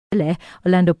Jele,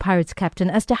 Orlando Pirates captain,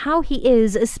 as to how he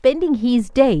is spending his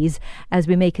days as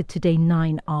we make it to day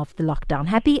 9 of the lockdown.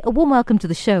 Happy, a warm welcome to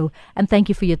the show, and thank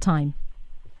you for your time.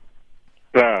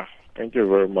 Yeah, thank you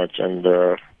very much, and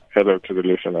hello to the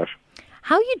listeners.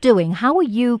 How are you doing? How are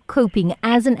you coping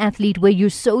as an athlete where you're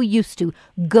so used to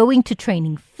going to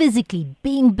training, physically,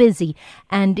 being busy?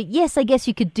 And yes, I guess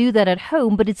you could do that at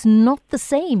home, but it's not the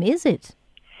same, is it?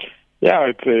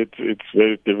 Yeah, it's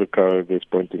very difficult at this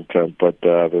point in time, but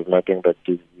there's nothing that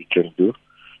we can do.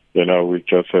 You know, we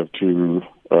just have to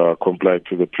comply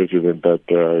to the president that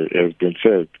has been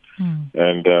said.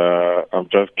 And I'm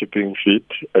just keeping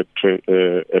fit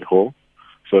at home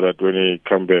so that when I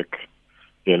come back,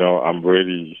 you know, I'm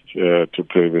ready to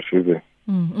play the season.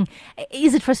 Mm-hmm.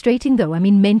 Is it frustrating, though? I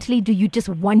mean, mentally, do you just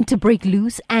want to break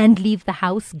loose and leave the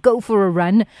house, go for a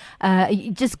run,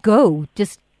 just go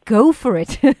for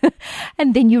it?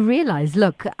 And then you realize,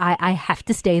 look, I have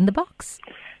to stay in the box.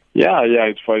 Yeah,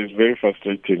 it's very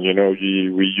frustrating. You know,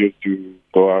 we used to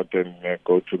go out and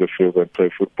go to the field and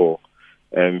play football.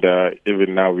 And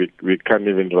even now, we can't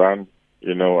even run,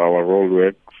 you know, our road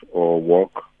works or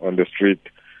walk on the street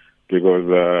because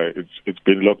it's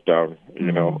been locked down,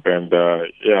 you know. And,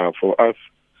 for us,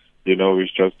 you know,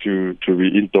 it's just to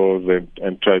be indoors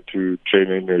and try to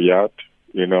train in the yard,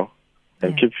 you know,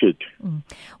 and keep fit.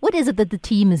 What is it that the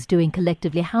team is doing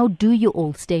collectively? How do you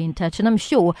all stay in touch? And I'm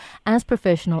sure, as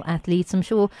professional athletes, I'm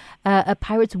sure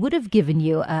Pirates would have given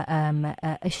you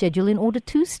a schedule in order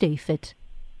to stay fit.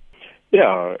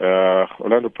 Yeah,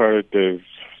 Orlando Pirates has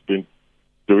been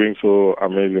doing so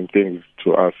amazing things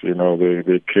to us. You know,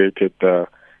 they created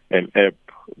an app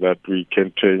that we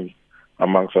can train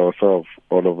amongst ourselves,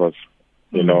 all of us.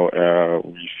 You know,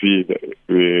 we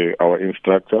see our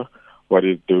instructor, what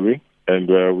he's doing, and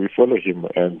we follow him.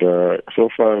 And so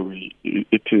far,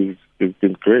 it's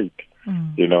been great,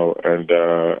 you know, and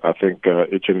I think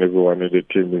each and every one of the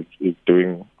team is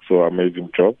doing so amazing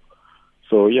job.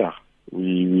 So, yeah,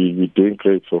 we're doing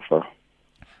great so far.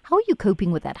 How are you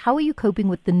coping with that? How are you coping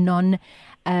with the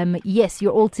yes,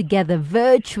 you're all together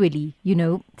virtually, you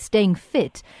know, staying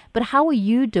fit, but how are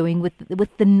you doing with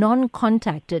the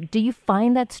non-contact? Do you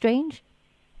find that strange?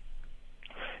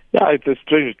 Yeah, it's a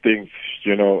strange thing,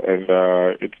 you know, and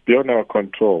it's beyond our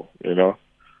control, you know.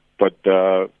 But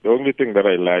the only thing that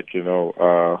I like, you know,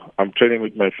 I'm training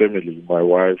with my family, my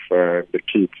wife and the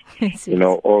kids, you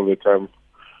know, all the time.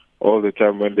 All the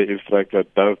time when the instructor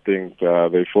does things,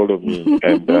 they follow me,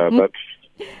 and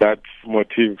that's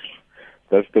motive.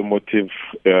 That's the motive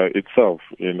itself,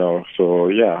 you know. So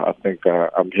yeah, I think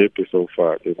I'm happy so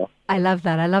far, you know. I love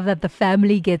that. I love that the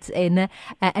family gets in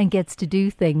and gets to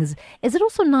do things. Is it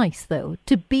also nice, though,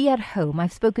 to be at home?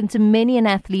 I've spoken to many an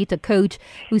athlete, a coach,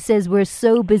 who says we're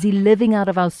so busy living out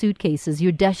of our suitcases.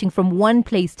 You're dashing from one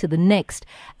place to the next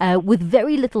with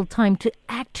very little time to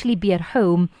actually be at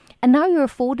home. And now you're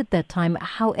afforded that time,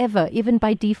 however, even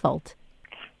by default.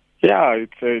 Yeah,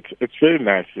 it's very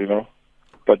nice, you know.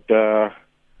 But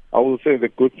I will say the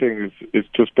good thing is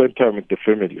to spend time with the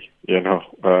family, you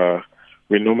know.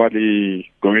 We're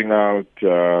normally going out,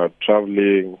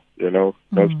 traveling, you know,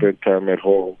 not spend time at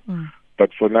home. But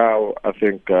for now, I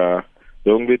think the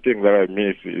only thing that I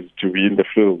miss is to be in the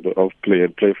field of play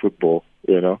and play football,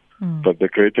 you know. But the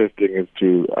greatest thing is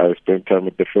to spend time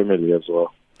with the family as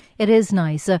well. It is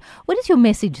nice. What is your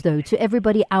message, though, to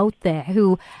everybody out there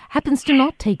who happens to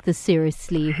not take this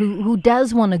seriously, who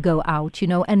does want to go out, you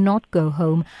know, and not go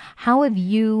home? How have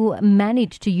you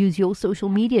managed to use your social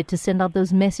media to send out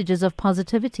those messages of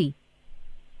positivity?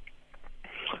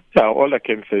 Yeah, all I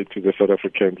can say to the South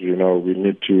Africans, you know, we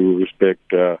need to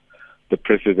respect the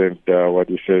president, what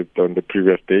he said on the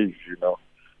previous days, you know,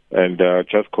 and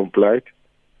just comply.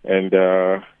 And,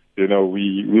 you know,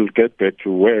 we will get back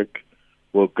to work.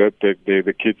 We'll get back there.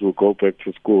 The kids will go back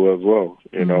to school as well.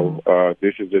 You know,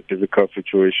 this is a difficult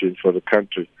situation for the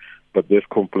country, but let's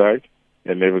comply,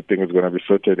 and everything is going to be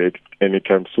sorted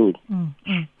anytime soon.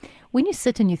 When you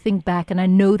sit and you think back, and I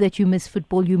know that you miss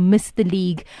football, you miss the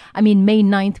league. I mean, May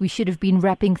 9th, we should have been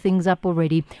wrapping things up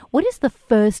already. What is the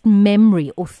first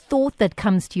memory or thought that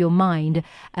comes to your mind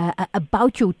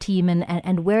about your team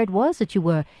and where it was that you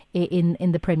were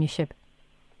in the Premiership?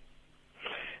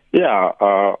 Yeah,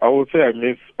 I would say I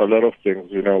miss a lot of things.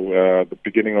 You know, the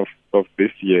beginning of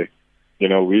this year, you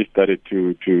know, we started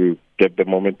to get the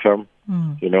momentum,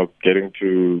 you know, getting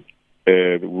to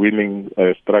winning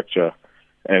structure.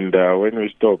 And when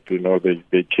we stopped, you know,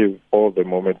 they killed all the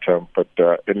momentum. But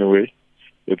anyway,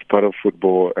 it's part of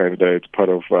football and it's part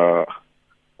of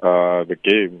the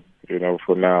game, you know,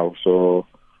 for now. So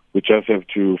we just have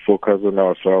to focus on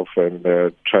ourselves and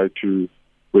try to,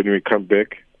 when we come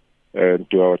back, and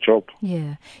do our job.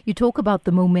 Yeah. You talk about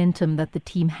the momentum that the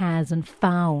team has and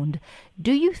found.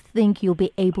 Do you think you'll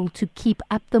be able to keep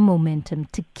up the momentum,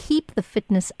 to keep the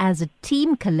fitness as a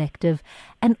team collective,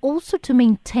 and also to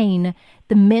maintain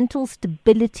the mental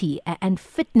stability and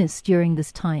fitness during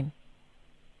this time?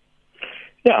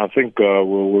 Yeah, I think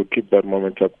we'll keep that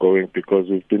momentum going because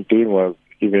we've been doing well,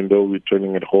 even though we're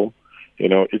training at home.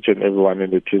 Each and everyone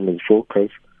in the team is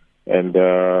focused, and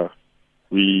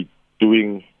we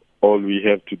doing all we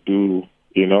have to do,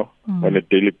 on a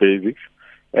daily basis.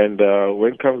 And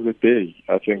when comes the day,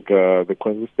 I think the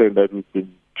consistent that we've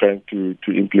been trying to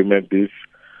implement this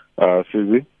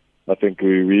season, I think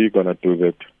we're going to do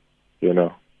that,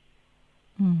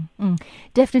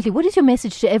 Definitely. What is your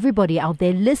message to everybody out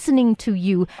there listening to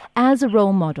you as a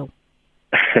role model?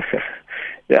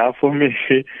 Yeah, for me,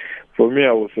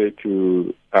 I would say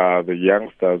to the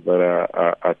youngsters that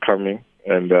are coming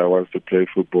and wants to play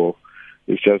football,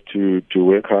 it's just to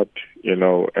work hard,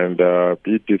 and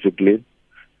be disciplined.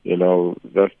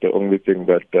 That's the only thing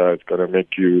that is going to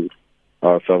make you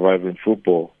survive in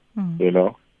football,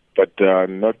 But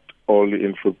not only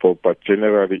in football, but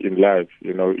generally in life,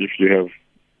 if you have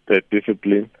that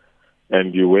discipline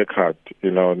and you work hard,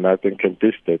 nothing can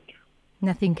beat it.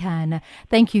 Nothing can.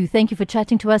 Thank you. Thank you for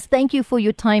chatting to us. Thank you for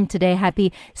your time today,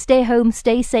 Happy. Stay home,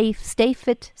 stay safe, stay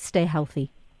fit, stay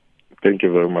healthy. Thank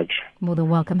you very much. More than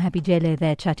welcome. Happy Jele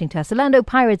there chatting to us. Orlando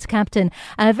Pirates captain.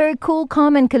 Very cool,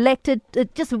 calm and collected.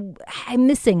 Just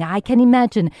missing, I can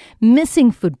imagine,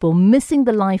 missing football, missing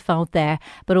the life out there.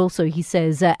 But also, he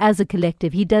says, as a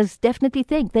collective, he does definitely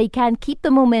think they can keep the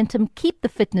momentum, keep the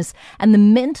fitness and the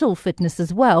mental fitness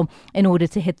as well in order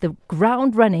to hit the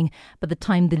ground running by the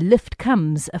time the lift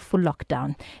comes for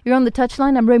lockdown. You're on the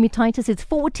touchline. I'm Romy Titus. It's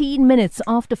 14 minutes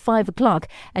after 5 o'clock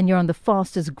and you're on the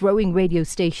fastest growing radio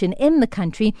station in the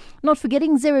country. Not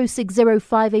forgetting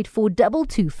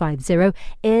 0605842250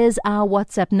 is our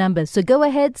WhatsApp number. So go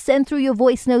ahead, send through your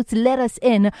voice notes, let us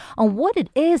in on what it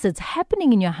is that's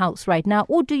happening in your house right now,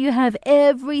 or do you have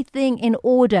everything in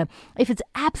order? If it's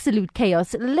absolute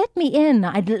chaos, let me in.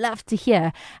 I'd love to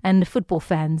hear. And football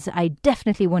fans, I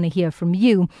definitely want to hear from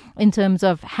you in terms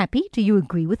of Happy. Do you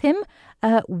agree with him?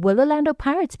 Will Orlando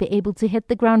Pirates be able to hit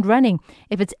the ground running?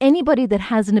 If it's anybody that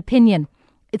has an opinion,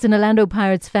 it's an Orlando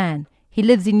Pirates fan. He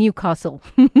lives in Newcastle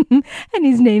and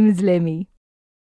his name is Lemmy.